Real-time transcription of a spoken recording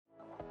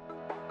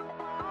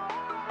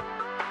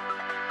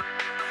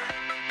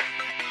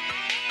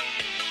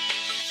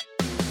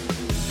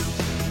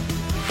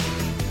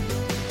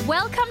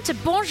Welcome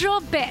to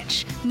Bonjour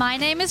Bitch. My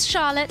name is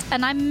Charlotte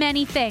and I'm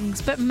many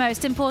things, but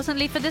most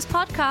importantly for this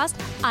podcast,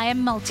 I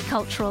am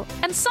multicultural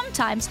and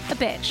sometimes a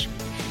bitch.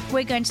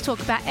 We're going to talk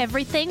about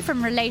everything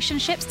from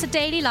relationships to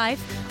daily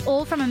life,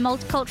 all from a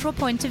multicultural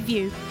point of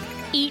view.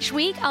 Each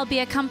week, I'll be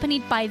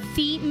accompanied by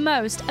the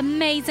most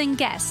amazing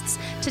guests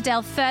to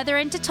delve further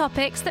into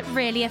topics that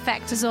really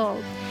affect us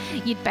all.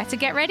 You'd better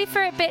get ready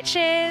for it,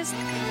 bitches.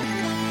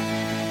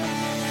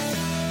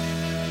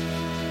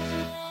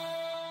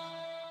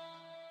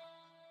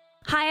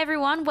 Hi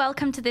everyone,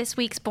 welcome to this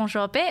week's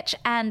Bonjour Bitch,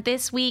 and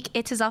this week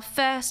it is our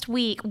first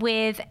week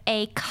with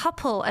a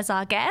couple as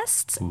our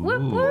guests.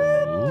 Whoop,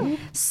 whoop.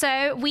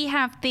 So we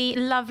have the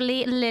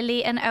lovely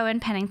Lily and Owen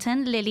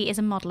Pennington. Lily is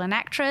a model and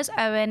actress,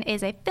 Owen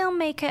is a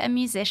filmmaker and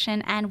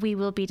musician, and we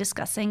will be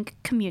discussing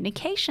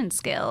communication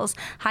skills.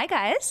 Hi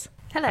guys.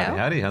 Hello.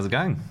 Howdy, how's it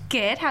going?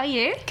 Good, how are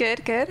you?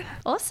 Good.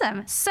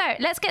 Awesome. So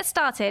let's get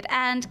started.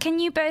 And can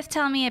you both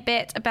tell me a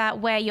bit about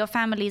where your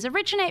families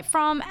originate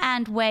from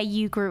and where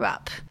you grew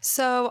up?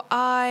 So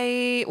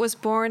I was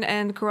born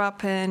and grew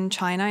up in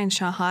China, in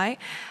Shanghai,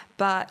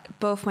 but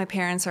both my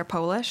parents are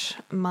Polish.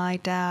 My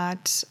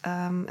dad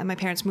and my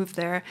parents moved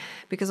there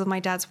because of my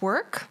dad's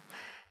work.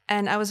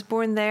 And I was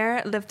born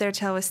there, lived there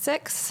till I was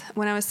 6.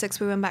 When I was 6,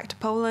 we went back to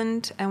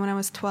Poland. And when I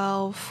was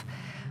 12,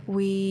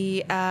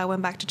 we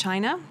went back to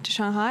China, to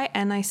Shanghai,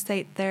 and I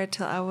stayed there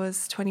till I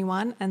was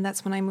 21, and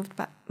that's when I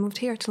moved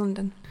here to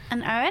London.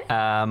 And Owen?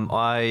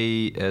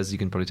 I, as you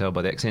can probably tell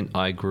by the accent,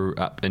 I grew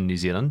up in New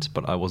Zealand,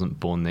 but I wasn't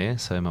born there,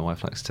 so my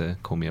wife likes to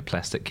call me a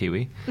plastic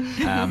Kiwi.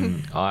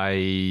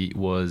 I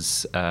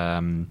was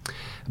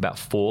about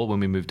 4 when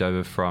we moved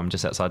over from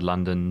just outside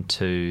London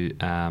to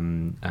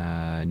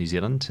New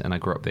Zealand, and I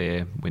grew up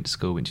there, went to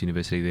school, went to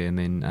university there, and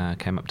then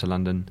came up to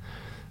London.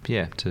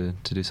 To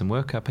do some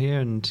work up here,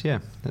 and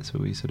that's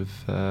where we sort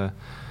of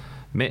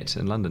met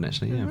in London,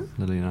 actually.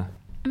 Lily and I.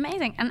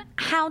 Amazing. And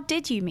how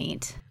did you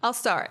meet? I'll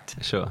start.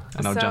 Sure,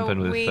 and I'll jump in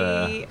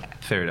with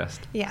fairy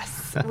dust.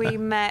 Yes, we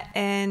met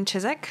in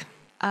Chiswick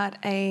at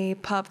a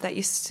pub that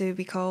used to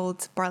be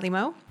called Barley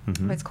Mow,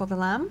 but it's called The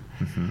Lamb.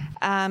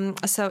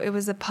 So it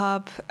was a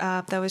pub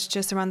that was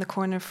just around the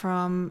corner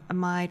from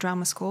my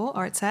drama school,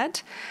 Arts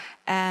Ed.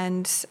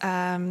 And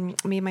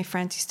me and my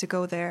friends used to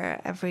go there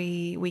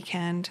every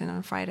weekend and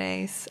on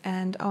Fridays,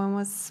 and Owen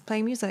was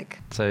playing music.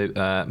 So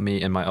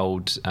me and my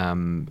old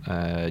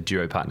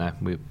duo partner,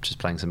 we were just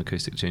playing some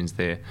acoustic tunes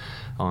there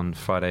on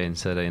Friday and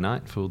Saturday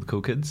night for all the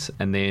cool kids.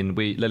 And then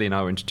Lily and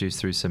I were introduced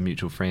through some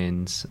mutual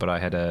friends, but I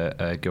had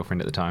a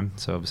girlfriend at the time,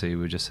 so obviously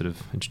we were just sort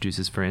of introduced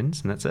as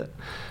friends, and that's it.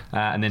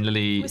 And then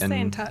Lily... We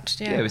stay in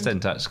touch, Yeah, we stayed in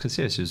touch, because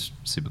she was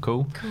super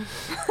cool.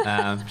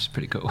 She's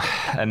pretty cool.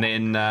 And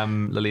then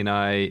Lily and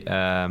I...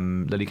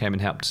 Lily came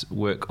and helped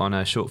work on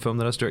a short film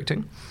that I was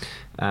directing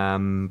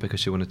because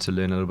she wanted to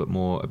learn a little bit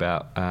more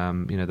about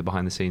the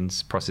behind the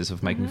scenes process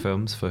of making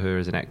films for her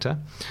as an actor.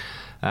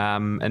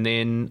 And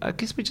then I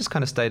guess we just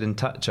kind of stayed in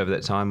touch over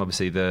that time.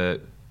 Obviously the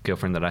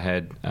girlfriend that I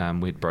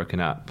had, we'd broken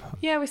up.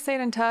 Yeah, we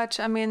stayed in touch.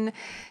 I mean,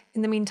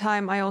 in the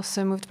meantime, I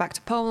also moved back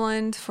to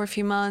Poland for a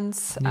few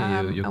months.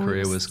 Yeah, your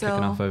career was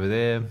kicking off over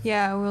there.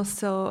 Yeah, we were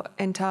still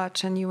in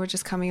touch, and you were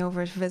just coming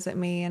over to visit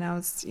me, and I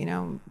was,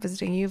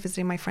 visiting you,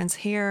 visiting my friends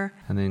here.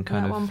 And then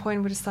at one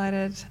point we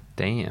decided...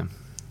 Damn.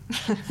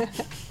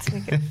 Let's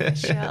make it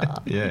official.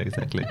 Yeah,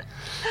 exactly.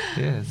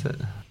 Yeah, that's it.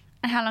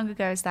 And how long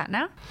ago is that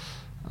now?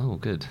 Oh,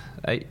 good.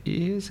 8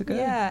 years ago?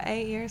 Yeah,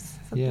 8 years,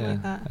 something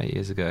like that. 8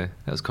 years ago.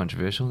 That was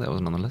controversial. That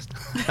wasn't on the list.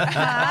 See?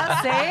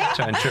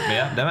 Try and trip me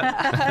up, damn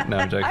it. No,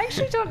 I'm joking. I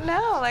actually don't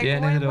know.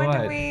 When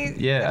did we...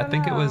 Yeah, I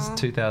think it was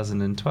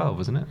 2012,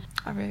 wasn't it?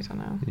 I really don't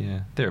know. Yeah,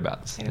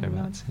 thereabouts.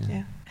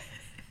 Yeah.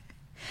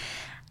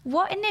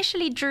 What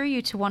initially drew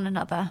you to one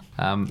another?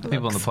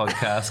 People on the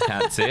podcast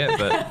can't see it,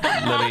 but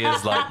Lily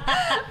is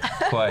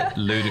quite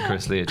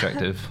ludicrously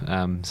attractive.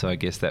 So I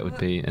guess that would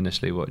be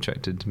initially what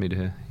attracted me to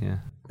her. Yeah.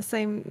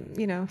 Same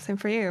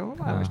for you.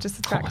 I was just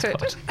attracted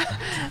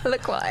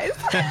look-wise.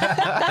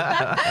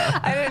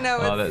 I don't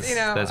know.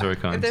 That's where it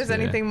comes. If there's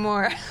anything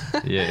more.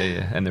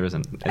 Yeah, and there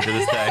isn't. And to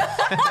this day.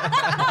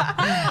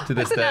 To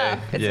this day.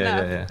 It's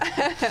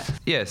enough.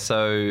 Yeah.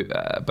 So,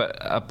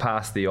 but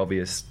past the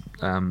obvious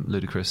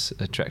ludicrous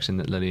attraction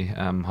that Lily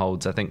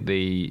holds, I think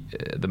the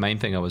main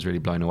thing I was really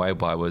blown away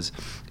by was,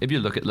 if you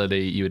look at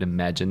Lily, you would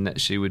imagine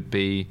that she would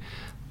be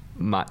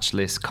much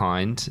less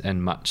kind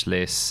and much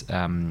less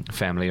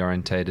family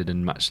orientated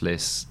and much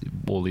less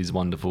all these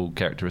wonderful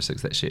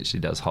characteristics that she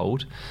actually does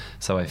hold.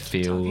 So I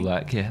feel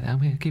like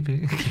keep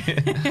it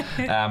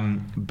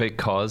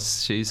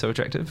because she's so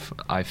attractive.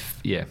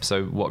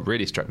 So what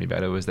really struck me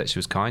about her was that she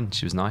was kind,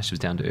 she was nice, she was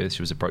down to earth,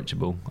 she was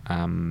approachable,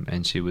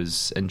 and she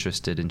was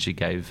interested, and she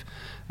gave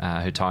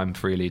her time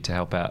freely to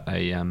help out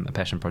a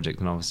passion project,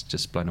 and I was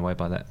just blown away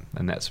by that,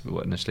 and that's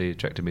what initially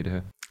attracted me to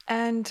her.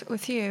 And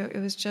with you, it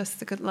was just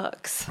the good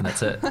looks. And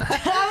that's it.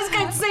 I was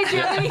going to say, do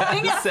you have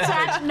anything else to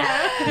add?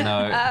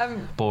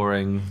 No.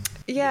 Boring.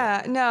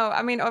 Yeah, no,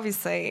 I mean,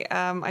 obviously,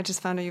 I just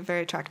found you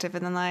very attractive,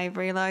 and then I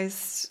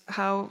realized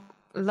how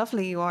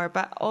lovely you are,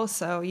 but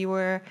also you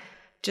were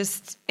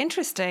just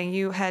interesting.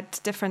 You had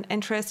different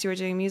interests. You were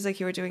doing music,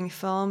 you were doing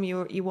film,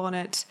 you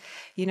wanted,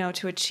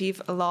 to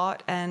achieve a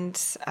lot. And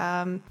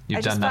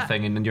you've done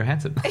nothing and you're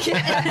handsome.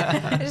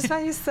 I just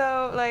find you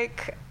so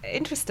like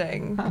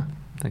interesting. Oh,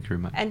 thank you very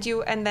much.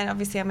 And then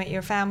obviously I met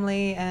your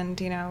family, and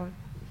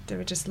they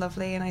were just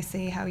lovely, and I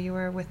see how you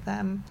were with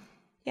them.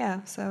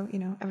 Yeah, so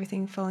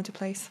everything fell into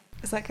place.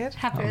 Is that good?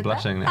 Happy I'm with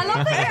blushing that? now. I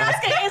love that you're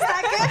asking, is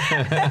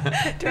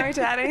that good? Do you want me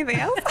to add anything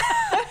else?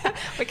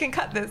 We can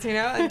cut this,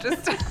 and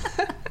just...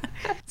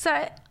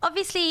 So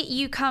obviously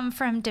you come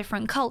from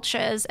different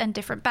cultures and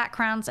different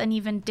backgrounds, and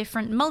even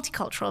different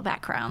multicultural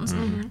backgrounds.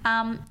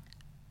 Mm-hmm.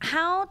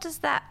 How does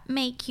that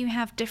make you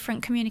have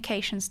different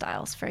communication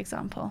styles, for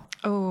example?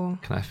 Oh.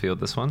 Can I field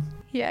this one?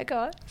 Yeah, go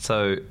on.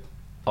 So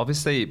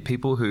obviously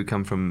people who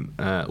come from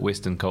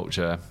Western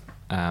culture,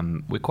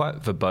 we're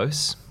quite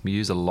verbose. We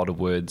use a lot of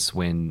words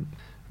when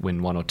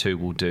one or two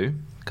will do,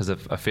 because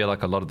I feel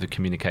like a lot of the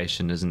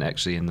communication isn't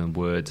actually in the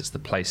words, it's the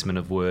placement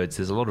of words.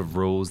 There's a lot of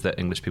rules that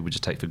English people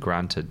just take for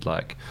granted,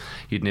 like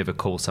you'd never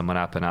call someone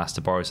up and ask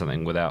to borrow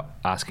something without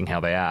asking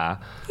how they are,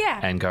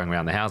 and going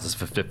around the houses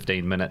for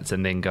 15 minutes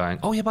and then going,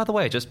 oh yeah, by the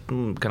way, just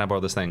can I borrow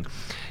this thing?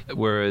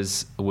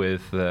 Whereas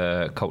with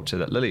the culture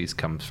that Lily's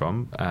comes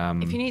from,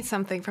 if you need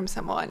something from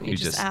someone, you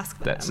just ask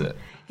them. That's it.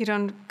 You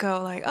don't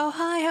go like, oh,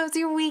 hi, how's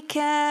your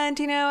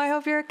weekend? I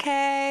hope you're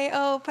okay.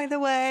 Oh, by the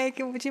way,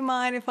 would you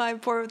mind if I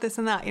borrow this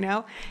and that?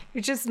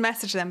 You just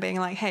message them being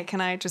like, hey,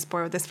 can I just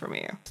borrow this from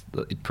you?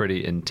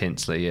 Pretty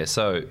intensely, yeah.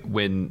 So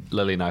when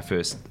Lily and I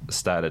first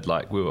started,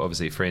 like, we were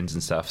obviously friends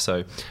and stuff,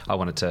 so I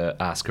wanted to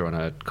ask her on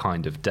a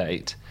kind of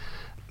date.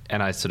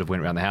 And I sort of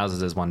went around the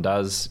houses as one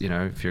does,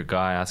 if you're a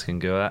guy asking a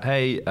girl,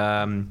 hey,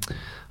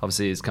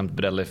 obviously it's come a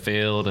bit out of left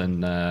field,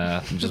 and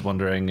I'm just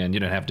wondering, and you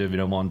don't have to if you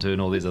don't want to,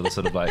 and all these other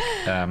sort of like,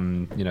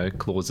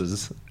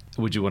 clauses.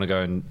 Would you want to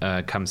go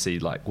and come see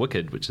like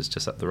Wicked, which is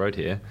just up the road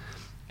here?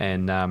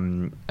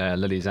 And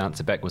Lily's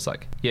answer back was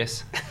like,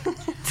 yes.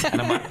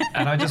 And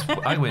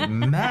I went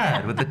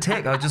mad with the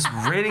tech. I was just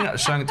reading it,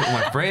 showing it to all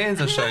my friends,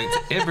 I was showing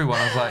it to everyone.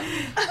 I was like,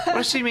 what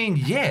does she mean,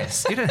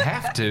 yes? You don't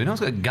have to. No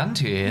one's got a gun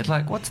to your head.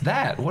 Like, what's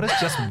that? What is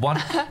just one,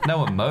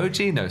 no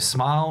emoji, no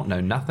smile,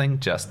 no nothing,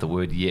 just the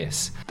word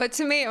yes. But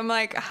to me, I'm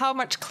like, how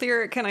much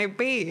clearer can I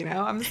be?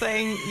 I'm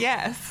saying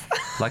yes.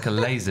 Like a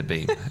laser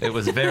beam. It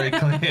was very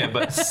clear,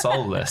 but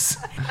soulless.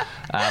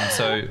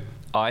 So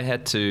I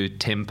had to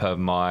temper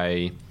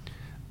my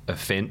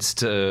offence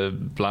to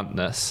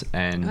bluntness,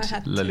 and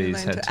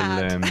Lily's had to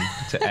learn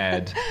to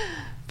add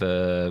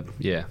the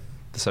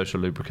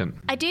social lubricant.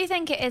 I do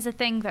think it is a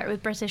thing though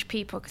with British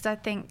people, because I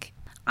think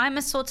I'm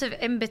a sort of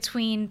in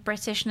between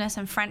Britishness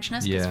and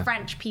Frenchness, because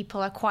French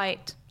people are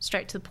quite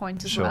straight to the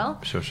point as well.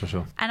 Sure.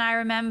 And I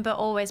remember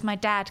always my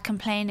dad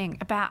complaining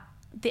about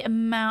the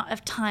amount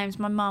of times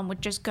my mum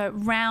would just go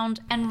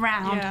round and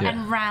round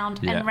and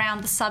round and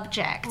round the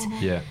subject.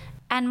 Mm-hmm. Yeah.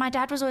 And my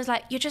dad was always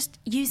like, you're just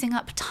using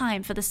up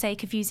time for the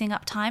sake of using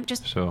up time.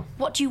 Just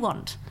what do you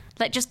want?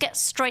 Like, just get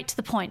straight to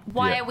the point.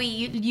 Why are we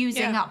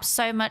using up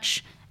so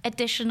much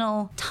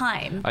additional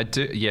time? I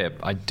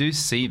do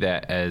see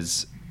that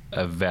as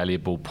a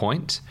valuable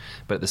point,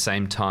 but at the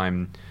same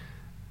time,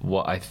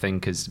 what I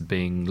think is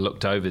being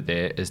looked over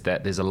there is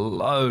that there's a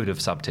load of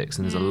subtext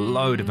and there's a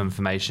load of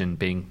information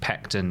being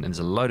packed in, and there's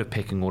a load of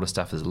pecking order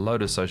stuff, there's a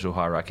load of social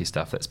hierarchy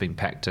stuff that's being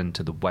packed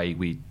into the way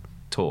we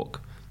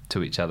talk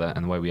to each other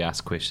and the way we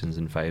ask questions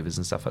and favours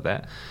and stuff like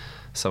that.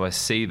 So I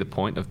see the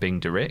point of being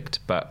direct,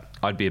 but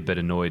I'd be a bit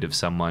annoyed if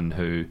someone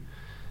who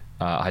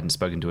I hadn't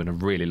spoken to in a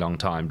really long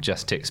time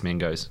just texts me and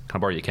goes, can I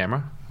borrow your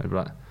camera? I'd be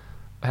like,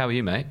 how are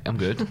you, mate? I'm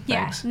good.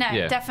 Thanks.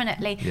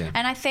 Definitely. Yeah.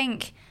 And I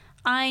think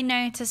I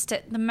noticed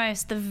it the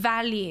most, the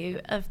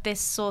value of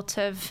this sort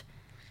of,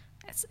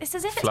 it's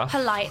as if fluff?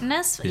 It's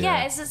politeness.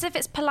 Yeah, it's as if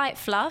it's polite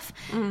fluff.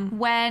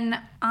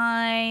 When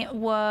I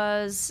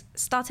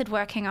started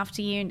working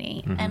after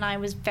uni, and I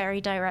was very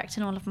direct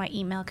in all of my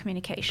email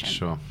communication.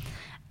 Sure.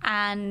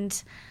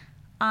 And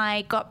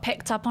I got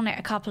picked up on it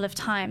a couple of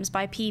times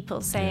by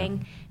people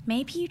saying,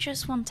 maybe you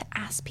just want to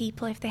ask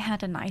people if they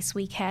had a nice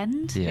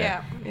weekend.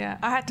 Yeah.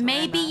 I had to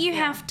maybe learn that. you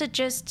have to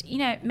just,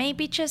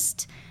 maybe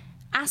just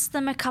ask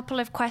them a couple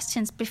of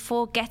questions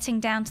before getting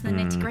down to the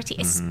nitty-gritty,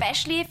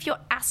 especially if you're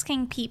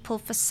asking people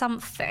for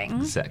something.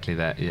 Exactly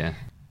that, yeah.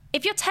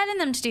 If you're telling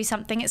them to do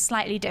something, it's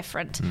slightly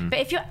different. But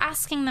if you're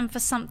asking them for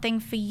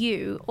something for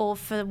you or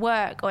for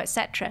work or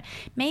etc.,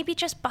 maybe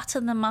just butter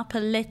them up a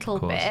little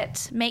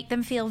bit, make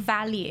them feel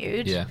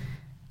valued,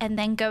 and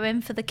then go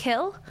in for the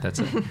kill. That's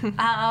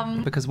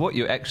it. Because what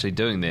you're actually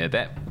doing there,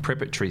 that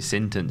preparatory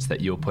sentence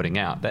that you're putting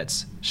out,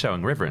 that's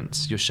showing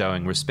reverence. You're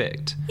showing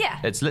respect. Yeah.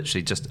 It's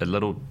literally just a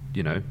little,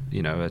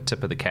 a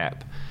tip of the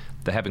cap.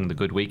 They're having the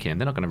good weekend.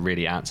 They're not going to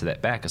really answer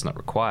that back. It's not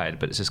required,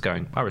 but it's just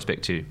going, I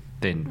respect you.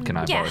 Then can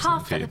I borrow something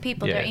half for of you? the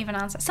people don't even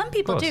answer. Some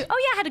people do. Oh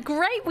yeah, I had a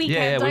great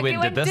weekend. Yeah, we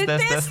went did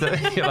this.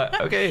 You're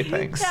like, okay,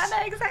 thanks. Yeah,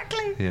 no,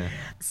 exactly. Yeah.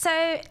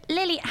 So,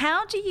 Lily,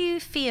 how do you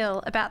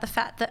feel about the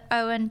fact that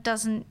Owen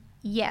doesn't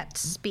yet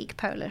speak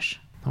Polish?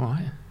 All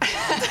right.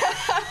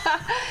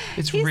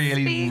 It's He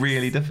really, speaks-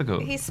 really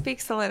difficult. He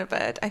speaks a little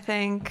bit. I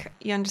think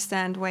you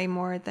understand way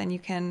more than you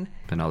can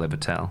Than I'll ever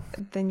tell.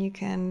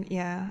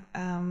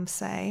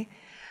 say.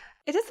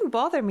 It doesn't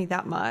bother me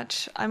that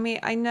much. I mean,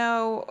 I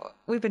know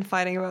we've been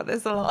fighting about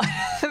this a lot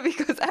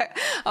because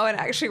Owen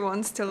actually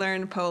wants to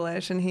learn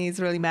Polish and he's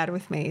really mad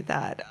with me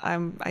that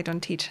I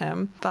don't teach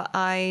him. But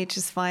I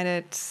just find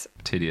it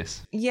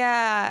Tedious.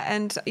 yeah,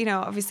 and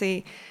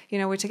obviously,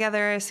 we're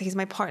together, so he's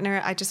my partner.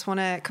 I just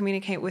want to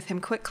communicate with him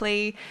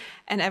quickly,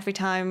 and every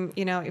time,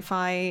 if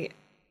I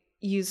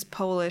use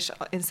Polish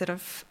instead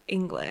of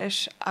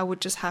English, I would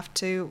just have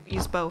to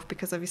use both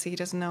because obviously he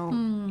doesn't know,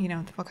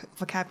 the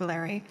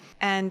vocabulary,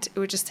 and it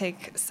would just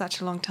take such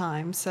a long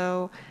time.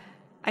 So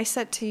I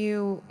said to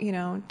you,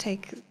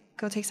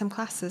 go take some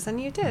classes,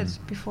 and you did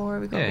before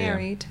we got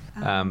married.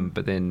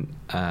 But then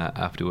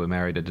after we were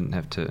married, I didn't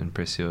have to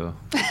impress your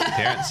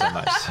parents so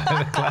much, so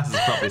the classes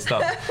probably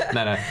stopped.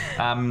 No.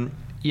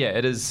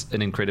 It is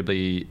an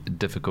incredibly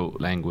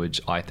difficult language,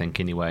 I think,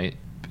 anyway.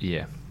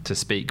 Yeah, to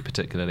speak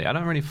particularly. I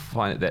don't really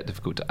find it that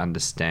difficult to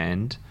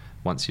understand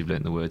once you've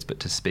learnt the words, but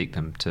to speak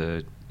them,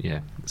 so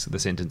the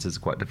sentences are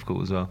quite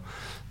difficult as well.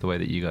 The way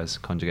that you guys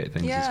conjugate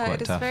things is quite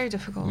it is tough. very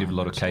difficult. You have a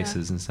lot of language,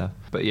 cases and stuff.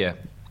 But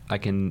I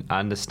can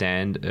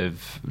understand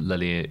if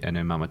Lily and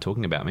her mum are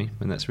talking about me,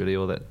 and that's really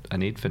all that I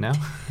need for now.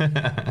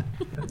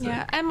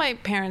 Yeah, and my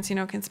parents,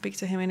 can speak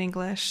to him in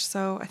English,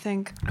 so I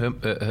think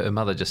her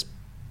mother just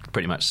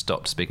pretty much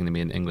stopped speaking to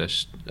me in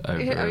English.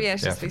 she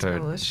speaks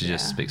Polish. She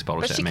just speaks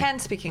Polish but at she me. can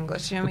speak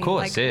English. Of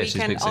course, we she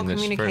can speaks all English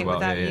very communicate well.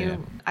 without Yeah.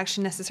 you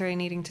actually necessarily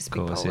needing to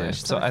speak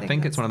Polish. So I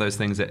think it's one of those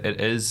things that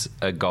it is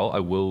a goal. I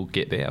will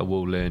get there. I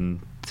will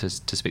learn to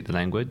speak the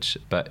language.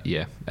 But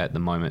at the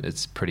moment,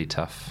 it's pretty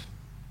tough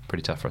for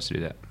us to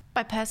do that.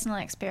 By personal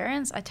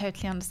experience, I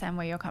totally understand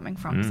where you're coming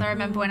from. So I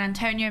remember when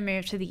Antonio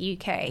moved to the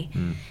UK,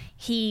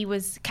 he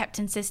kept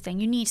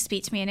insisting, you need to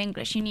speak to me in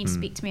English. You need to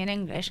speak to me in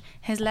English.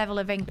 His level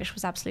of English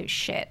was absolute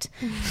shit.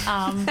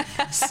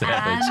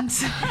 Savage.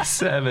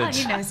 Savage.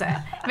 He knows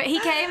that. But he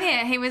came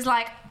here, he was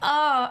like,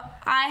 oh,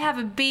 I have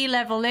a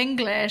B-level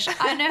English.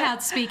 I know how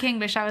to speak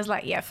English. I was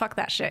like, yeah, fuck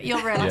that shit.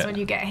 You'll realise when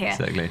you get here.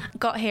 Exactly.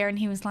 Got here and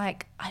he was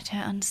like, I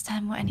don't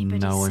understand what anybody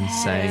No one's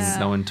says. saying,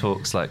 no one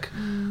talks like,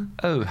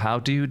 oh, how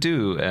do you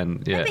do?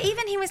 And No, but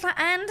even he was like,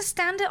 I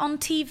understand it on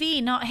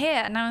TV, not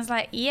here. And I was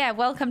like, yeah,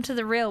 welcome to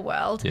the real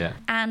world. Yeah.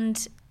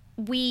 And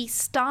we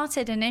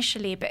started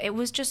initially, but it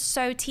was just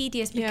so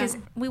tedious because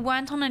we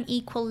weren't on an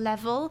equal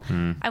level.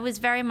 I was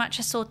very much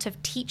a sort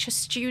of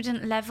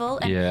teacher-student level.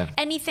 And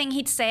anything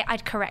he'd say,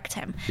 I'd correct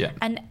him. Yeah.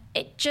 And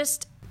it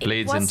just...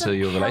 bleeds into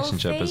your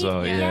relationship as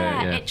well.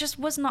 Yeah. It just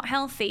was not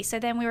healthy. So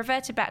then we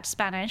reverted back to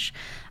Spanish,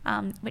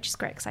 which is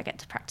great because I get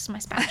to practice my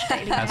Spanish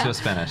daily. How's your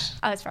Spanish?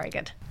 Oh, it's very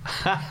good.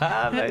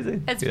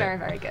 Amazing. It's very,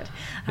 very good.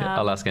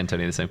 I'll ask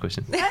Antonio the same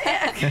question. No,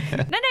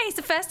 he's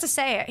the first to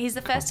say it. He's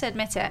the first to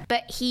admit it.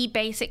 But he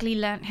basically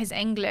learnt his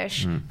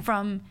English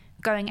from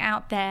going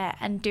out there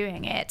and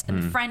doing it.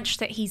 And the French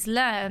that he's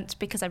learnt,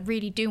 because I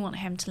really do want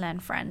him to learn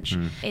French,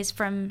 is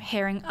from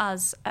hearing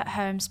us at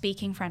home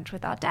speaking French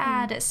with our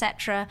dad,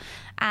 etc.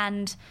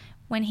 And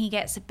when he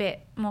gets a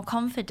bit more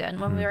confident,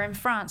 when we were in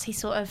France, he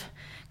sort of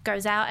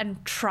goes out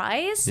and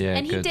tries.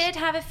 And he did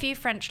have a few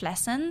French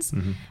lessons,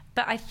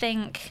 but I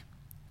think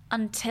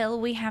until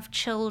we have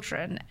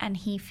children and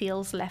he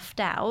feels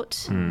left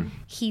out,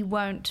 he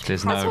won't.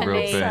 There's no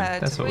real boom.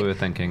 said, That's what we were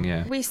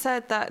thinking, We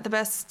said that the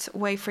best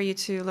way for you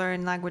to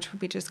learn language would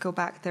be just go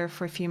back there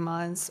for a few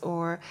months,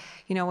 or,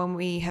 when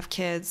we have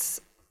kids,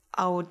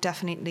 I would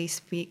definitely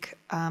speak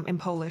in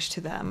Polish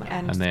to them.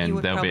 And then you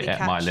would they'll be probably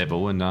at my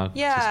level and I'll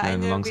just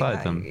learn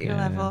alongside them. Your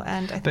level,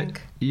 and I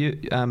think... you,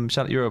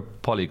 Charlotte, you're a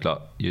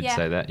polyglot, you'd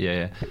say that.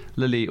 Yeah.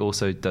 Lily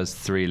also does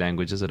 3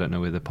 languages. I don't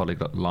know where the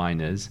polyglot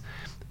line is.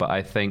 But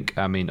I think,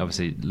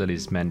 obviously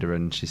Lily's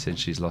Mandarin, she said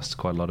she's lost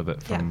quite a lot of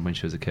it from when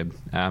she was a kid.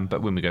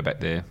 But when we go back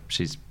there,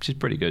 she's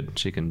pretty good.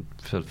 She can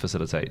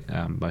facilitate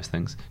most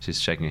things. She's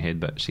shaking her head,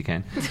 but she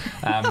can.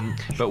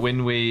 But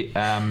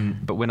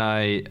when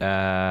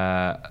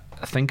I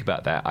think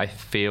about that, I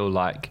feel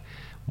like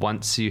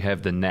once you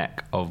have the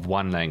knack of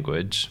one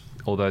language,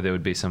 although there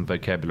would be some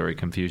vocabulary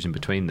confusion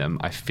between them,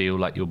 I feel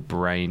like your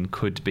brain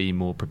could be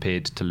more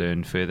prepared to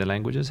learn further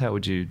languages. How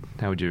would you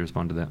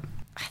respond to that?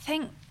 I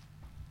think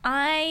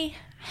I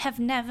have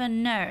never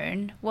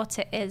known what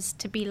it is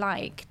to be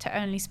like to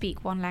only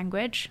speak one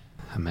language.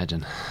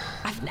 Imagine.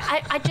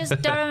 I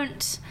just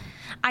don't...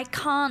 I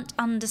can't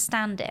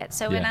understand it.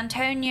 So when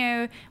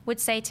Antonio would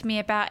say to me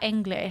about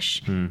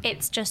English,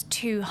 it's just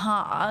too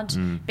hard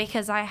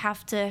because I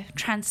have to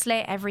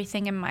translate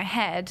everything in my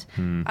head.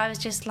 I was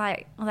just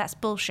like, well, that's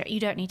bullshit. You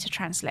don't need to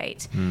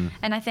translate.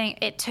 And I think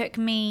it took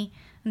me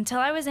until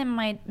I was in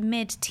my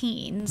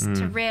mid-teens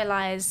to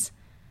realize...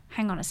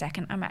 hang on a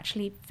second, I'm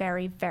actually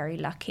very, very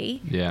lucky.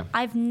 Yeah.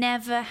 I've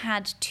never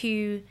had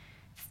to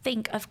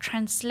think of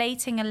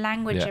translating a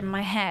language in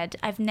my head.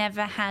 I've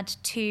never had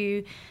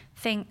to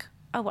think,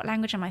 oh, what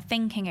language am I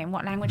thinking in?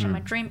 What language am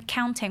I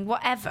counting?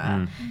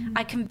 Whatever.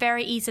 I can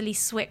very easily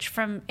switch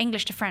from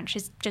English to French.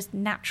 It's just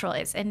natural.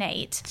 It's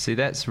innate. See,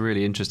 that's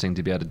really interesting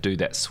to be able to do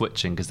that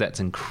switching, because that's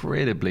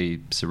incredibly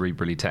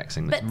cerebrally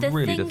taxing. That's But the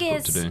really thing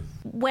difficult is, to do.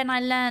 when I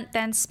learnt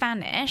then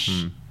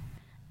Spanish,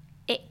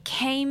 it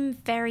came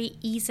very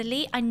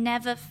easily. I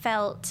never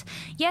felt...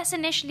 Yes,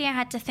 initially I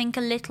had to think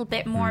a little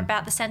bit more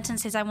about the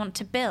sentences I want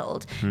to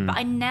build, but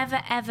I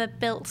never, ever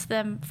built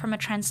them from a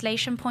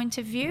translation point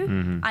of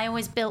view. I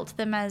always built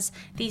them as,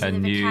 these are the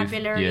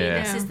vocabulary,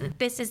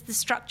 this is the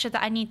structure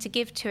that I need to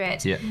give to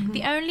it. Yeah.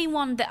 The only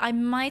one that I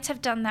might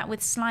have done that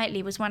with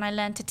slightly was when I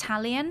learnt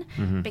Italian,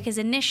 because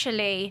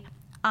initially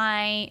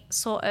I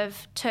sort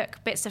of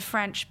took bits of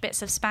French,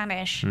 bits of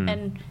Spanish,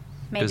 and...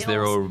 Because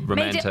they're all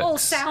romantics. Made it all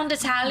sound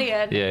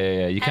Italian.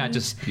 Yeah. You can't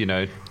just,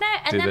 No,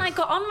 and then I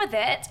got on with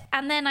it,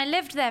 and then I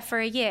lived there for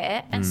a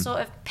year and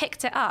sort of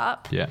picked it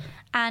up. Yeah.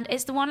 And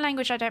it's the one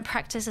language I don't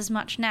practice as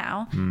much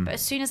now, but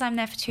as soon as I'm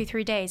there for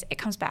 2-3 days, it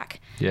comes back.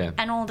 Yeah.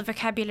 And all the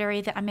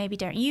vocabulary that I maybe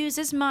don't use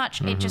as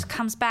much, it just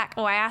comes back.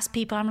 Or I ask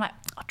people, I'm like,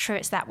 oh, true,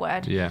 it's that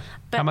word. Yeah.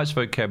 But how much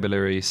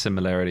vocabulary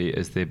similarity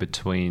is there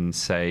between,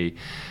 say,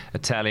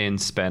 Italian,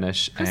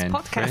 Spanish, and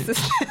podcast French? is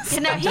this?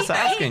 You know, I'm just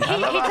asking. I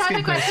love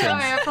asking questions.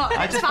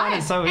 I just find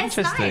it so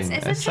interesting.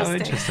 Nice. It's so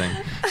interesting.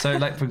 So,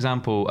 like, for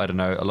example, I don't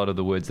know, a lot of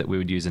the words that we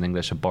would use in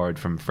English are borrowed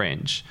from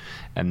French.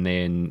 And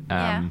then,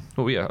 a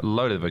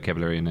load of the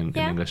vocabulary in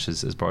English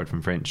is borrowed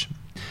from French.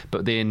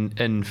 But then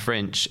in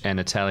French and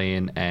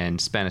Italian and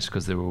Spanish,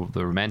 because they're all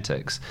the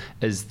romantics,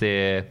 is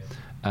there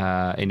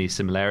any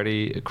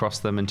similarity across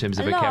them in terms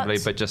of vocabulary,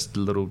 but just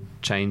little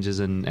changes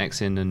in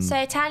accent? And So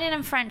Italian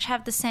and French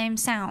have the same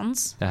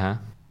sounds.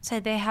 So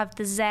they have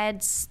the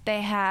Zs,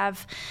 they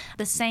have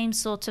the same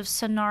sort of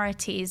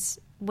sonorities,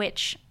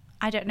 which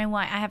I don't know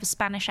why. I have a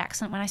Spanish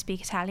accent when I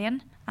speak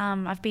Italian.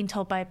 I've been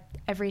told by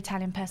every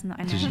Italian person that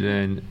I know. Did you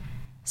learn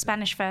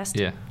Spanish first?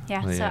 Yeah.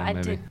 Well, so I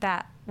did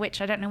that,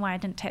 which I don't know why I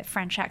didn't take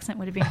French accent,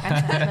 would have been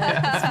better, but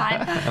that's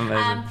fine.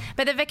 Amazing.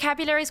 But the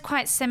vocabulary is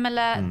quite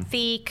similar.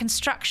 The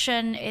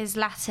construction is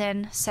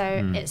Latin,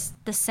 so it's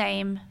the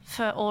same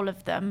for all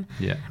of them.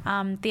 Yeah.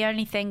 The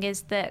only thing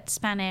is that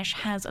Spanish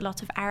has a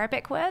lot of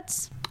Arabic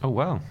words. Oh,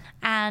 wow.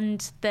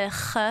 And the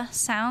ch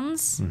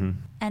sounds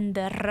and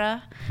the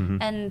r,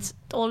 and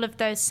all of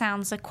those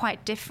sounds are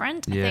quite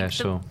different. I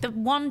think the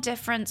one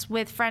difference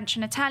with French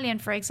and Italian,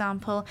 for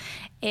example,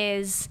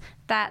 is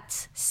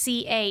that ch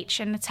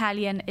in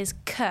Italian is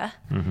k,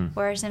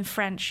 whereas in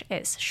French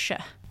it's sh.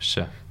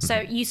 So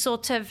you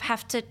sort of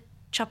have to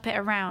chop it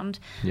around.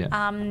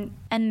 And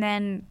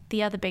then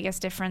the other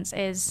biggest difference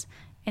is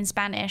in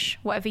Spanish,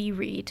 whatever you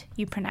read,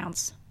 you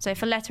pronounce. So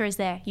if a letter is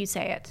there, you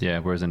say it. Yeah,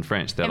 whereas in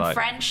French, they're like,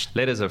 French,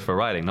 letters are for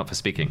writing, not for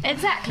speaking.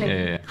 Exactly.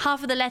 Yeah.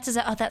 Half of the letters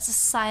are, that's a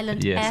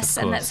silent S,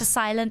 and that's a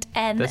silent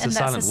N. That's and a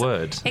silent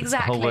word. Exactly. It's the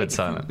whole word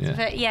silent,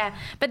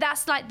 But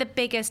that's like the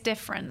biggest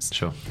difference.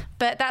 Sure.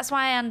 But that's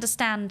why I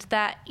understand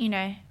that,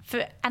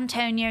 for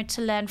Antonio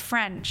to learn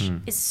French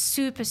is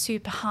super,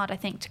 super hard, I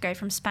think, to go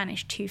from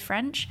Spanish to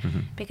French,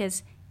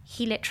 because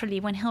he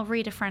literally, when he'll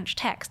read a French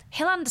text,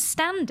 he'll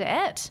understand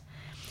it.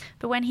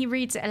 But when he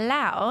reads it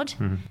aloud,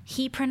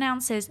 he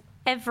pronounces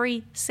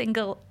every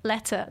single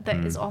letter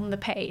that is on the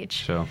page.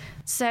 Sure.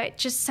 So it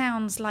just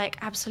sounds like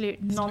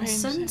absolute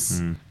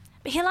nonsense.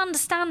 But he'll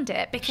understand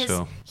it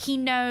because he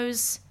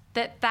knows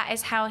that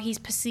is how he's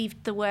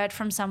perceived the word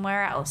from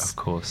somewhere else. Of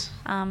course.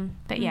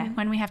 But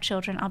when we have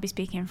children, I'll be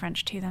speaking in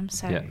French to them.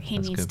 So he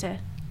needs to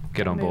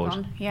get on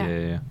board.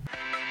 Yeah.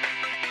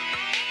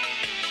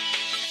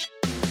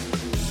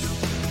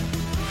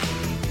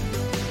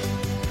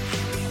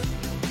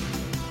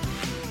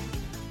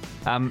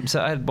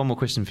 So I had one more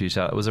question for you,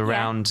 Charlotte. It was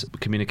around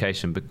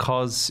communication.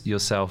 Because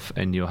yourself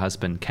and your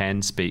husband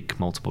can speak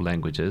multiple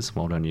languages,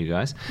 well done you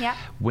guys. Yeah.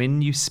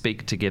 When you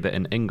speak together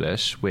in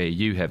English, where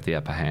you have the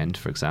upper hand,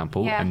 for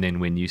example, and then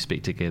when you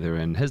speak together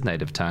in his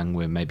native tongue,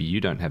 where maybe you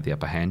don't have the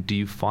upper hand, do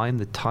you find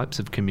the types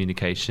of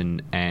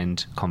communication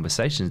and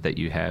conversations that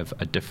you have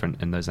are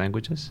different in those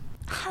languages?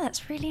 Oh,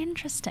 that's really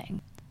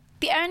interesting.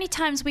 The only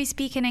times we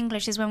speak in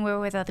English is when we're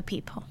with other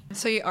people.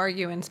 So you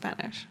argue in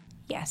Spanish?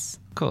 Yes.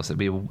 Of course,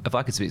 if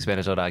I could speak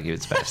Spanish, I'd argue in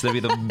Spanish.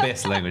 That'd be the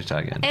best language to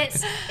argue in.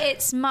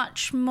 It's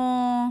much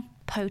more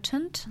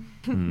potent,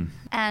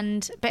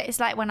 but it's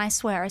like when I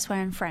swear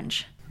in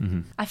French.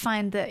 I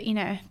find that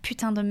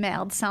putain de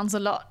merde sounds a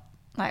lot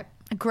like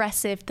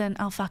aggressive than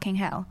oh fucking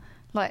hell.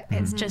 Like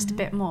it's just a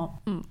bit more.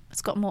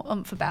 It's got more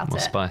oomph about it. More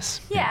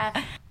spice. Yeah.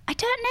 I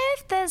don't know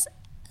if there's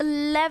a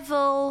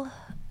level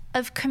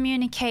of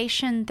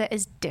communication that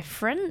is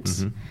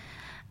different,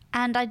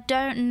 and I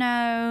don't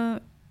know.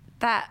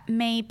 That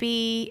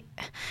maybe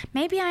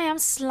I am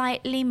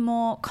slightly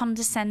more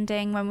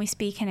condescending when we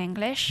speak in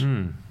English. I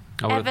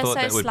would have thought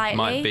that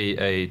might be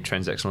a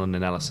transactional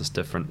analysis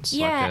difference.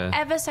 Yeah,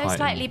 ever so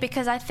slightly,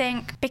 because I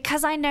think,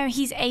 because I know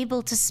he's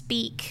able to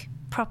speak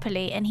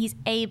properly and he's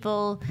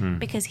able,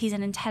 because he's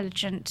an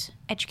intelligent,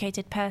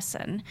 educated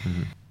person,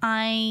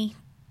 I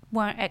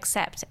won't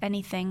accept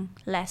anything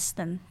less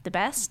than the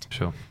best.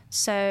 Sure.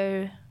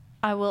 So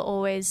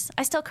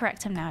I still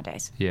correct him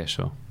nowadays. Yeah,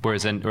 sure.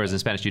 Whereas in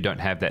Spanish, you don't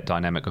have that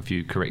dynamic of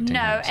you correcting No,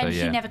 him. So, and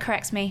he never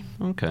corrects me.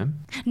 Okay.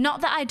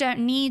 Not that I don't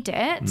need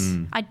it.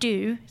 I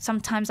do.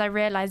 Sometimes I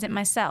realize it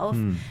myself.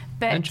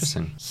 But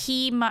Interesting.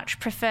 he much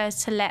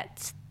prefers to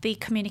let the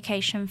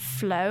communication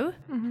flow.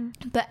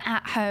 But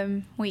at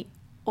home, we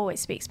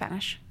always speak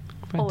Spanish.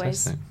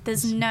 Always. Fantastic.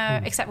 There's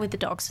no, except with the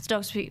dogs. The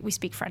dogs, we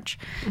speak French.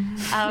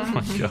 Oh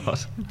my God.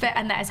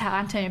 And that is how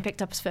Antonio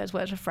picked up his first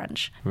word of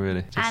French.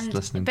 Really? Just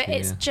listening But to you,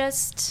 it's yeah.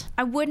 just,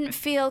 I wouldn't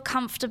feel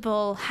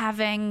comfortable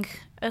having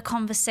a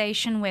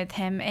conversation with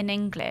him in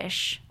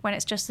English when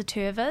it's just the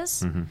two of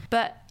us.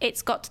 But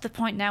it's got to the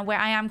point now where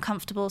I am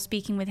comfortable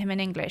speaking with him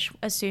in English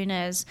as soon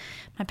as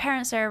my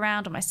parents are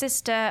around, or my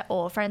sister,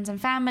 or friends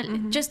and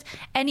family, just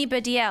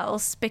anybody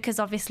else, because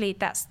obviously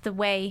that's the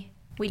way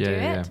we do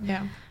it.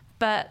 Yeah.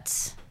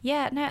 But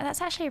yeah, no,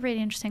 that's actually a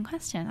really interesting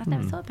question. I've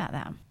never thought about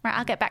that. Right,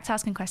 I'll get back to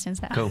asking questions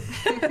now. Cool.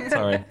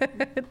 Sorry.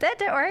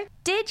 Don't worry.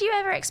 Did you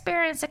ever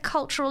experience a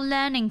cultural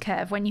learning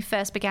curve when you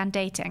first began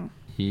dating?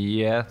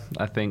 Yeah,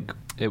 I think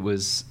it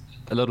was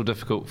a little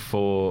difficult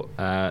for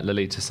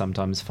Lily to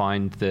sometimes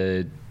find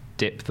the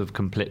depth of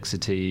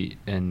complexity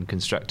in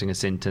constructing a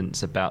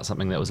sentence about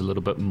something that was a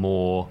little bit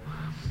more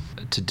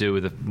to do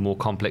with a more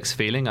complex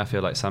feeling. I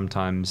feel like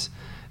sometimes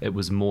it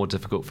was more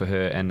difficult for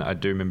her, and I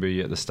do remember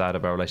you at the start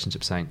of our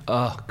relationship saying,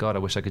 oh God, I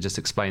wish I could just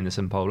explain this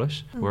in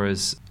Polish.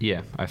 Whereas,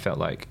 yeah, I felt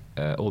like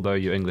although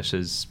your English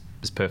is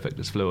perfect,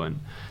 it's fluent,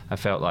 I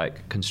felt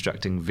like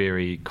constructing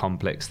very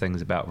complex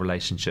things about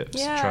relationships,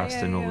 trust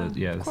and all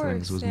the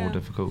things was more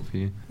difficult for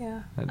you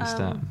at the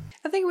start.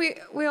 I think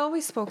we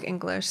always spoke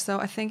English, so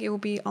I think it will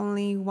be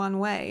only one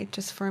way,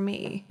 just for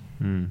me.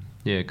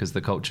 Yeah, because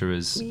the culture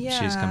is,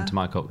 she's come to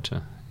my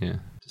culture. Yeah.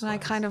 And I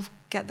kind of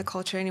get the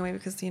culture anyway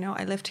because,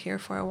 I lived here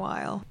for a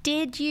while.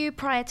 Did you,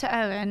 prior to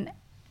Owen,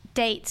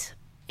 date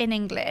in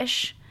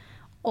English,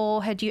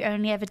 or had you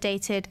only ever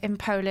dated in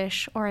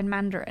Polish or in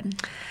Mandarin?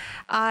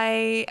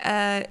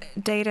 I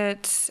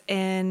dated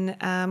in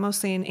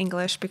mostly in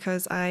English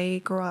because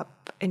I grew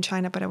up in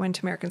China, but I went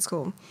to American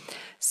school.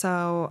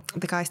 So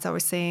the guys that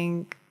were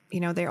saying,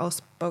 they all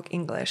spoke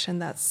English,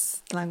 and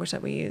that's the language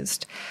that we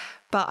used.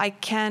 But I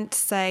can't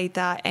say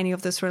that any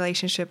of those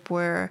relationships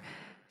were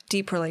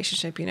deep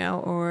relationship,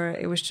 or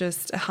it was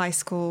just a high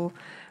school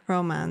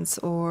romance,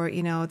 or,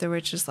 they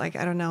were just like,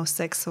 I don't know,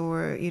 6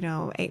 or,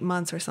 8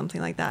 months or something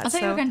like that. I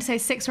thought you were going to say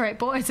 6 or 8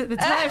 boys at the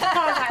time.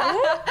 I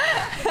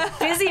was like,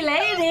 ooh, busy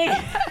lady.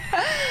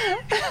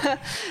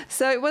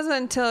 So it wasn't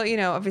until,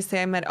 obviously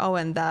I met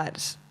Owen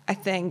that I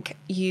think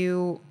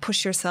you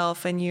push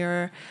yourself, and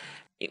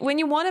when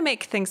you want to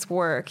make things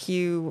work,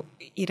 you'll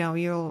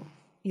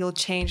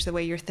change the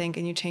way you think,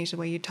 and you change the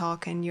way you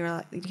talk, and you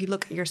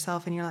look at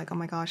yourself and you're like, oh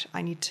my gosh,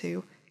 I need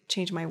to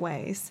change my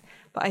ways.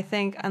 But I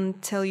think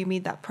until you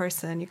meet that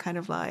person, you're kind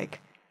of like,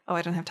 oh,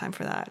 I don't have time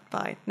for that.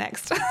 Bye.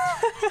 Next.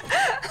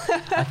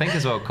 I think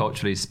as well,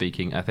 culturally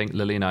speaking, I think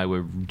Lily and I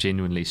were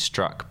genuinely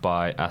struck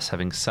by us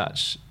having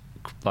such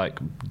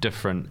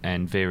different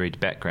and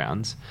varied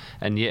backgrounds,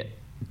 and yet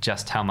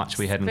just how much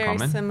we had in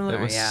common. Similar,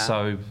 it was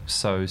so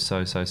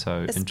interesting.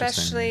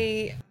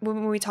 Especially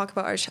when we talk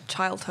about our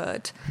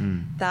childhood,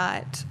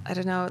 that, I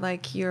don't know,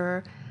 like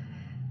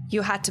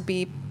you had to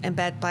be in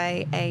bed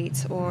by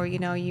 8, or,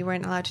 you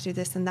weren't allowed to do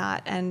this and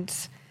that. And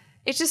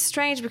it's just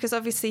strange because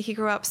obviously he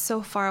grew up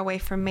so far away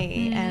from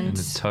me. And in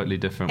a totally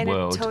different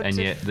world. And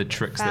yet the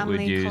tricks that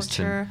we'd use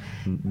to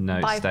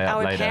stay up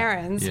our later.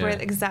 Parents were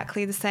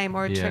exactly the same,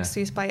 or tricks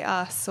used by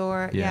us,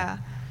 or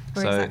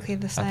were exactly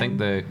the same. I think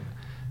the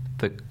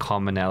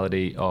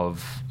commonality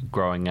of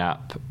growing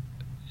up,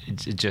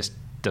 it just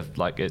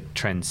it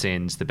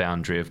transcends the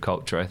boundary of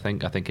culture. I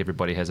think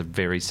everybody has a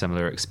very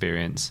similar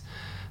experience,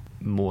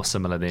 more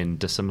similar than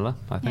dissimilar,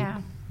 I think.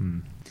 Yeah.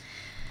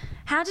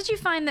 How did you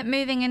find that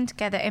moving in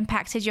together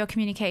impacted your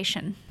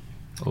communication?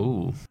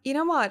 Ooh. You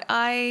know what?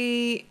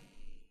 I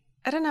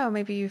don't know,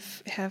 maybe you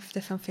have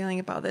different feeling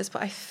about this,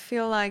 but I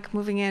feel like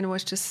moving in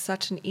was just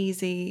such an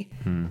easy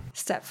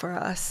step for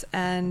us.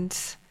 And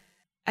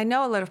I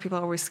know a lot of people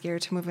are always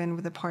scared to move in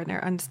with a partner,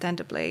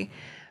 understandably,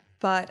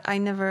 but I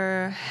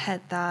never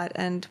had that.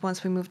 And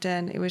once we moved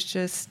in, it was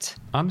just...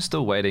 I'm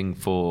still waiting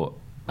for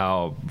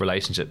our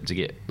relationship to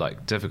get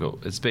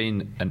difficult. It's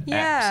been an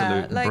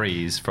absolute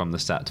breeze from the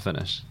start to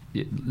finish.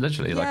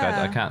 Literally,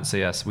 I can't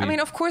see us. I mean,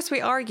 of course we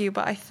argue,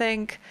 but I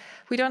think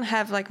we don't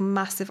have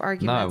massive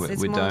arguments. No,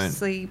 it's we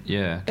mostly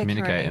don't.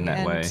 Communicate in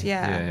that way.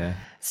 Yeah.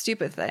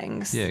 Stupid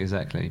things. Yeah,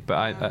 exactly. But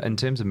I, in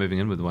terms of moving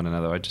in with one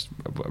another, I just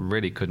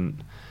really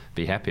couldn't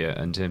be happier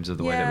in terms of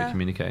the way that we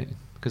communicate,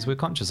 because we're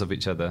conscious of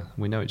each other.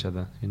 We know each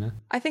other.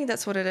 I think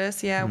that's what it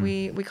is. Yeah,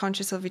 we're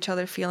conscious of each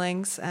other's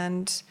feelings,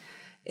 and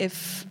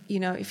if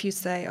you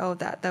say, oh,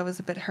 that was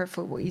a bit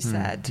hurtful what you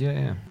said.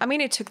 I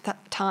mean, it took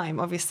that time.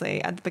 Obviously,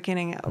 at the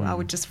beginning, I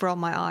would just roll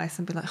my eyes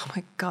and be like, oh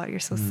my God, you're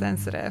so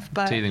sensitive.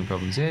 But teething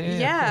problems.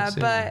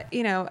 But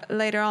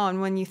later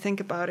on, when you think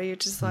about it, you're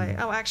just like,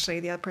 oh, actually,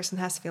 the other person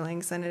has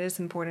feelings, and it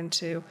is important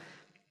to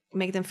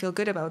make them feel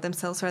good about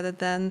themselves rather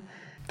than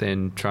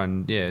try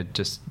and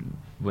just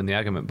win the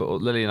argument. But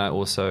Lily and I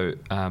also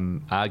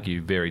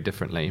argue very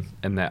differently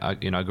in that I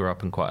grew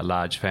up in quite a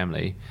large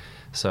family,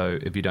 so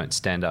if you don't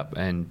stand up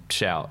and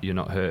shout, you're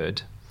not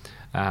heard.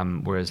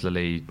 Whereas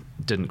Lily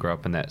didn't grow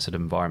up in that sort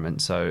of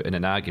environment. So in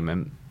an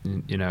argument,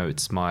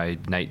 it's my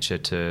nature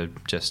to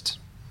just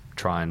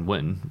try and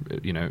win,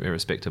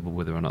 irrespective of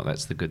whether or not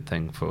that's the good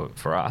thing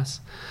for us.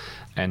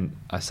 And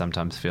I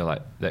sometimes feel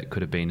like that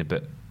could have been a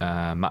bit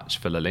much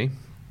for Lily,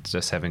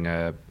 just having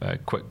a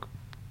quick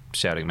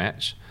shouting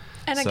match.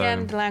 And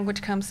again, the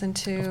language comes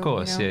into... Of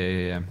course,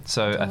 yeah.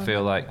 So I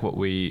feel like what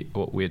we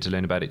had to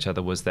learn about each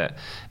other was that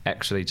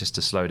actually just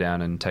to slow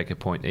down and take a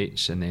point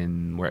each, and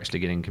then we're actually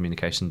getting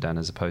communication done,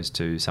 as opposed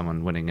to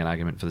someone winning an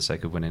argument for the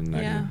sake of winning an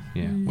argument.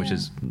 Yeah, which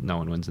is no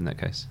one wins in that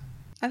case.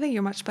 I think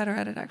you're much better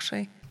at it,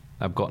 actually.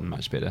 I've gotten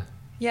much better.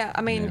 Yeah,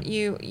 I mean,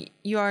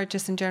 you are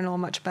just in general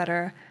much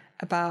better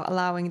about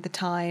allowing the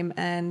time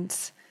and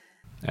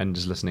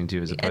just listening to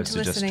you as opposed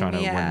to just trying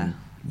to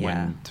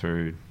win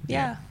through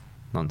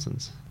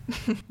nonsense.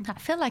 I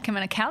feel like I'm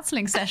in a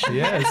counselling session.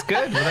 Yeah, it's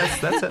good. Well,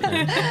 that's it.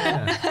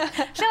 Yeah.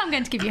 I feel I'm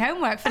going to give you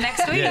homework for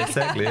next week. Yeah,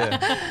 exactly.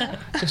 Yeah.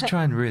 Just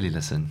try and really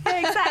listen. Yeah,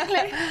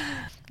 exactly.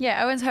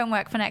 Yeah, Owen's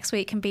homework for next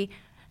week can be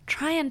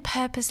try and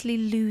purposely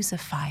lose a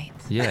fight.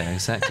 Yeah,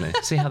 exactly.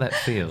 See how that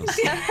feels.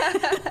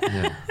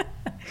 Yeah.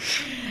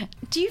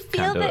 Do you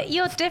feel that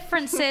your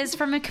differences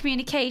from a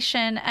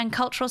communication and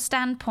cultural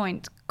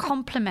standpoint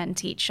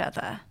complement each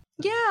other?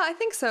 Yeah, I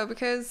think so,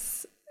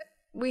 because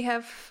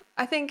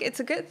I think it's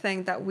a good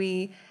thing that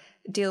we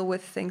deal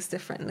with things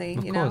differently,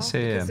 of course,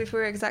 yeah, because if we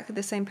were exactly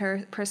the same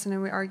person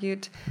and we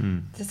argued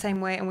the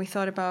same way and we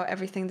thought about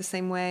everything the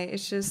same way,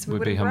 it's just we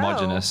would be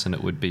homogenous and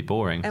it would be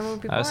boring.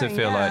 And I also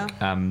feel like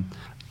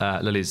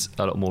Lily's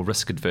a lot more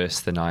risk adverse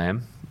than I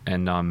am,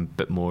 and I'm a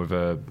bit more of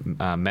a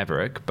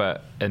maverick,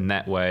 but in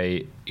that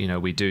way,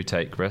 we do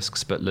take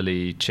risks, but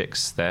Lily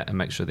checks that and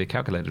makes sure they're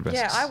calculated risks.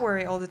 Yeah, I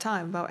worry all the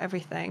time about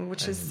everything,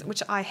 which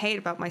I hate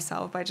about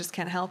myself, but I just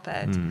can't help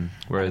it.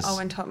 Whereas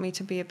Owen taught me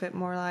to be a bit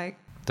more like,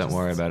 don't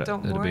worry about it.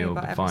 Don't It'll worry be all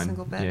about every fine.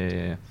 single bit.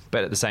 Yeah.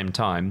 But at the same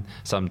time,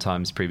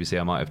 sometimes previously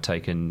I might have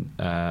taken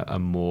a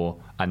more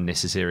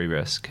unnecessary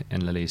risk,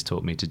 and Lily's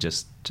taught me to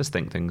just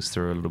think things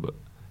through a little bit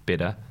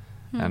better.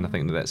 And I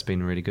think that's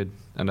been really good.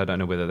 And I don't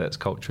know whether that's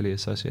culturally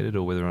associated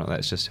or whether or not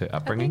that's just her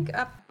upbringing.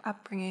 I think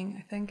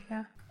upbringing,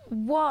 yeah.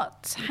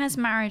 What has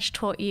marriage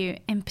taught you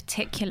in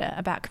particular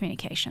about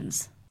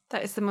communications?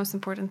 That is the most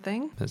important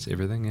thing. That's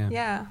everything, yeah.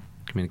 Yeah.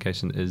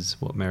 Communication is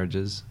what marriage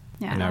is,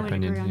 in our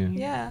opinion.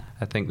 Yeah.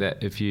 I think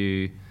that if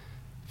you,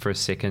 for a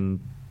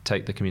second,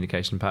 take the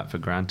communication part for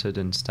granted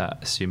and start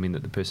assuming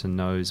that the person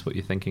knows what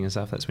you're thinking and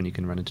stuff, that's when you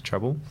can run into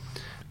trouble.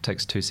 It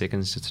takes 2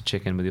 seconds just to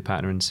check in with your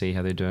partner and see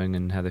how they're doing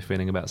and how they're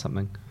feeling about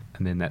something,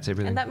 and then that's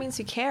everything. And that means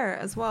you care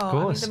as well. Of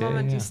course, the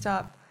moment you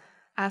stop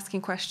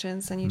asking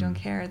questions and you don't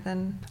care,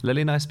 then...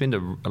 Lily and I spend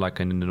an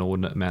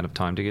inordinate amount of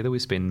time together. We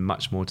spend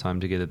much more time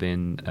together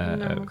than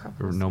a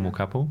normal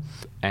couple.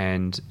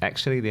 And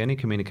actually, the only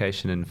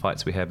communication and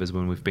fights we have is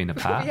when we've been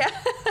apart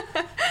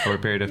for a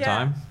period of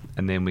time.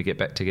 And then we get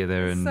back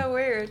together, and so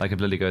weird. Like if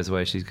Lily goes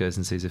away, she goes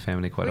and sees her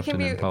family quite often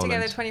in Poland. We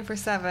can be together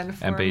 24/7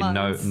 for and be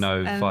months,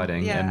 no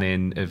fighting. And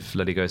then if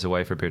Lily goes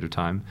away for a period of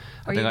time,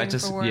 or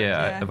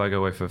if I go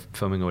away for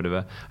filming or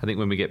whatever, I think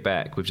when we get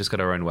back, we've just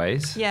got our own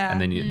ways. Yeah. And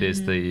then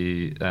there's the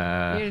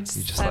you're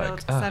just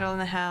settled in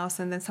the house,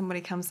 and then somebody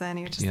comes in, and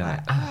you're just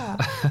like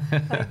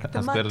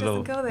the mud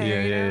doesn't go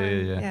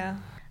there. Yeah.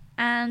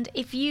 And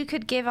if you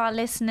could give our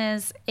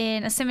listeners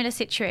in a similar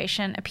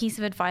situation a piece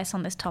of advice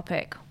on this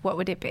topic, what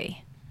would it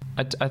be?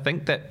 I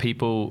think that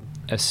people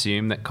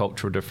assume that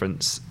cultural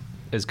difference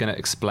is going to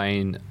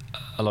explain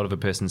a lot of a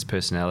person's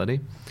personality.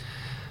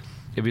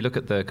 If you look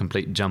at the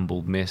complete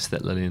jumbled mess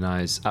that Lily and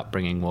I's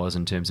upbringing was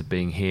in terms of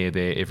being here,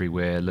 there,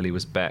 everywhere, Lily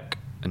was back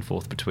and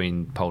forth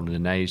between Poland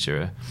and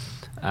Asia,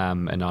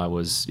 and I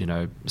was,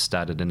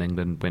 started in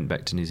England, went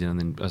back to New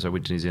Zealand,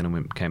 went to New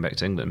Zealand, came back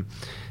to England.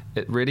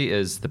 It really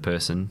is the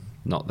person,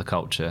 not the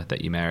culture,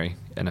 that you marry,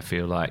 and I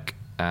feel like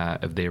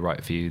if they're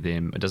right for you,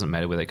 then it doesn't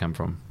matter where they come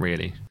from,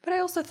 really. But I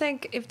also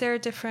think if they're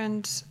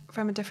different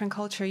from a different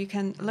culture, you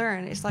can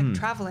learn. It's like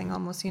traveling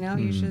almost, you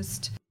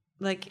just,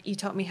 like, you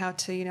taught me how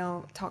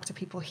to, talk to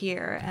people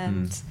here,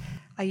 and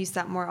I use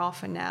that more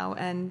often now.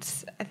 And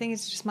I think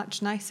it's just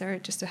much nicer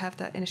just to have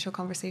that initial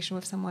conversation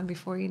with someone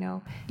before,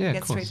 you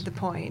get straight to the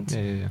point.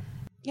 Yeah.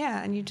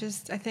 Yeah, and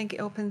I think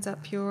it opens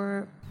up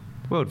your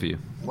worldview,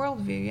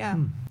 yeah.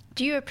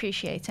 Do you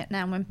appreciate it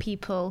now when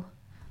people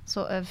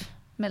sort of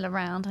mill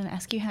around and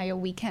ask you how your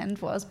weekend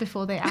was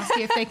before they ask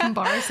you if they can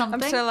borrow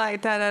something? I'm still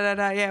like,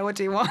 yeah, what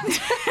do you want?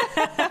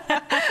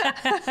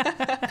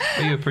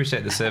 Well, you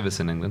appreciate the service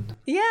in England.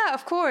 Yeah,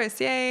 of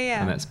course. Yeah.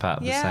 And that's part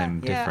of the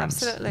same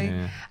difference. Absolutely.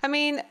 Yeah. I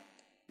mean,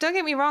 don't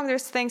get me wrong,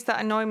 there's things that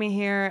annoy me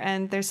here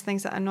and there's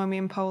things that annoy me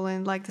in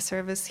Poland. Like the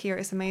service here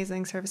is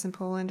amazing. Service in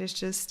Poland is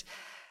just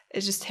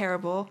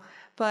terrible.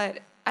 But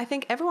I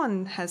think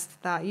everyone has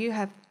that. You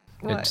have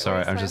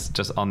Sorry, I'm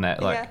just on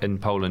that. Like Yeah. in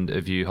Poland,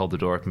 if you hold the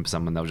door open for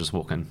someone, they'll just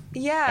walk in.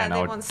 Yeah, and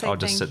they won't say I'll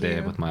just thank sit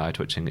there you. with my eye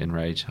twitching in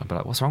rage. I'll be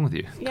like, "What's wrong with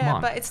you? Come Yeah,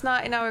 on." but it's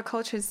not in our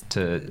cultures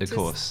Of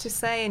course. to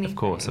say anything. Of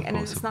course, and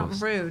it's of not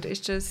course. rude. It's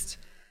just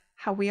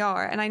how we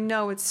are. And I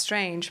know it's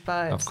strange,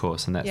 but Of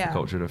course, and that's yeah. the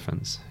cultural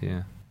difference.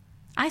 Yeah.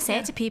 I say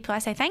it to people. I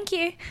say thank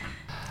you.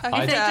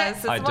 I do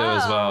as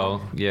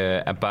well.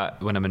 Yeah,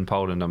 but when I'm in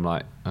Poland, I'm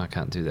like, I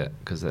can't do that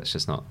because that's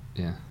just not.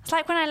 Yeah. It's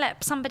like when I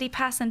let somebody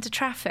pass into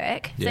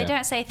traffic. They Yeah.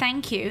 don't say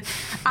thank you.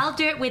 I'll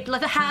do it with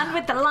the hand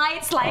with the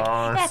lights, like,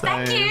 yeah,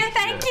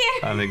 thank you.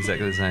 I'm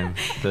exactly the same.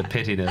 The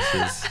pettiness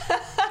is.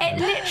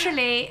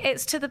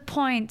 It's to the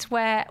point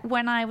where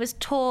when I was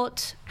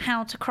taught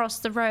how to cross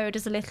the road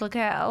as a little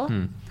girl,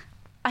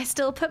 I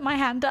still put my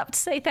hand up to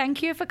say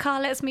thank you if a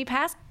car lets me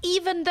pass,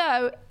 even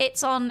though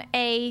it's on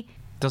a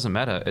Doesn't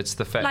matter. It's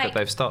the fact Like, that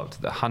they've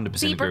stopped. 100%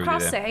 zebra agree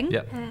with you there. crossing.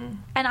 Yep.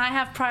 and I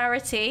have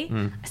priority.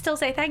 I still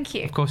say thank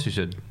you. Of course you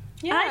should.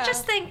 Yeah. And I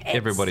just think it's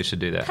Everybody should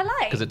do that. polite.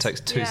 Because it takes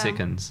 2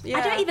 seconds. Yeah.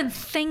 I don't even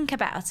think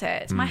about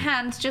it. My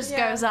hand just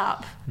goes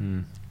up.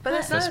 But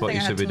that's That's another what thing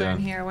you I should had to be learn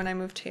doing. here when I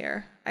moved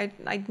here. I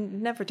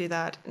never do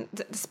that,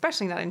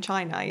 especially not in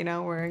China, you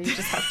know, where you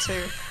just have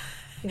to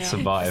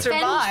Survive. Fend for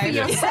survive.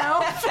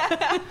 yourself.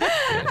 Yeah,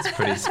 it's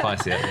pretty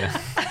spicy out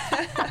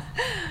there.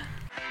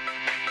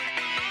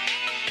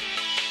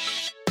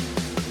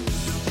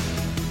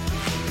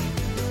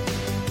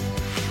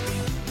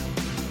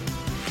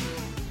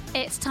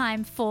 It's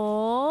time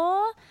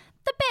for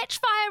the Bitch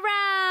Fire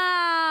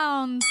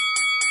Round.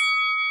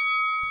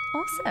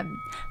 Awesome.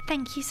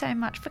 Thank you so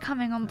much for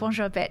coming on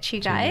Bonjour Bitch,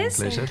 you guys.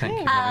 Pleasure. Thank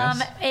you for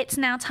having us. It's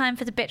now time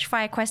for the Bitch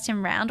Fire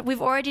question round.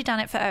 We've already done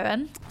it for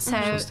Owen, so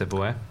We'll step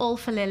away. all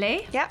for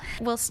Lily. Yep.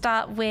 We'll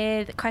start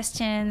with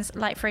questions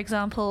like, for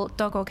example,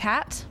 dog or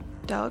cat,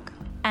 Dog.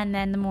 and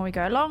then the more we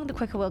go along, the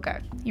quicker we'll go.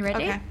 You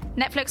ready? Okay.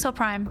 Netflix or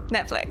Prime?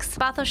 Netflix.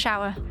 Bath or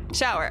shower?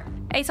 Shower.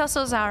 ASOS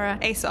or Zara?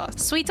 ASOS.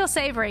 Sweet or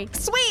savory?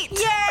 Sweet.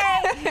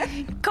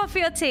 Yay!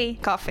 Coffee or tea?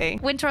 Coffee.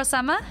 Winter or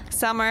summer?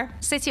 Summer.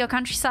 City or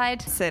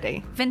countryside?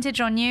 City. Vintage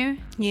or new?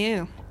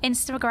 New.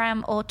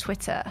 Instagram or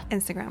Twitter?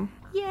 Instagram.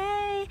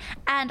 Yay!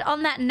 And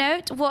on that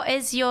note, what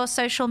is your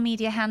social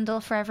media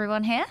handle for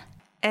everyone here?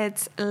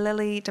 It's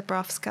Lily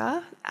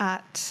Dabrowska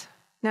at...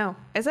 No,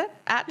 is it?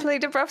 At Lily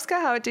Dabrowska?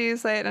 How do you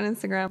say it on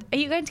Instagram? Are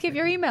you going to give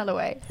your email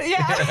away?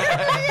 Yeah.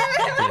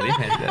 Really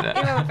painted it.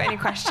 Email with any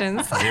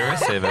questions.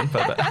 07.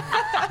 But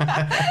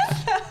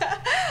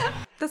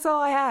That's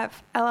all I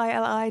have.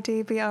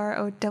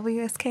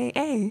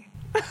 LILIDBROWSKA.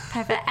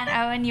 Perfect. And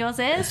Owen, yours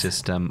it's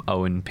is? just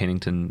Owen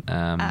Pennington.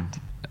 At.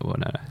 Well,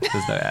 no,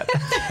 there's no at.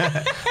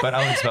 But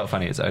Owen's spelled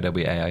funny. It's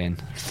OWAIN.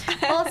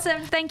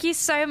 Awesome. Thank you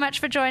so much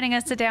for joining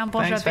us today on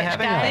Bonjour Thanks for Bitch,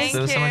 having guys. us. It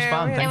was so much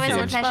fun. Thank Thank It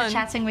you. was a pleasure Fun.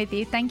 chatting with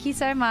you. Thank you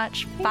so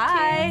much.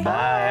 Bye.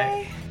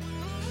 Bye.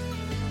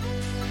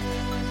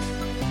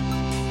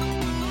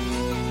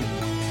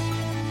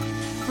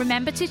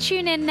 Remember to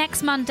tune in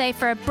next Monday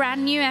for a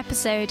brand new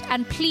episode,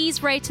 and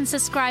please rate and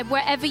subscribe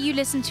wherever you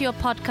listen to your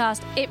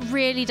podcast. It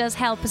really does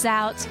help us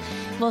out.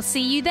 We'll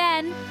see you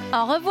then.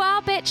 Au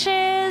revoir,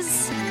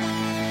 bitches.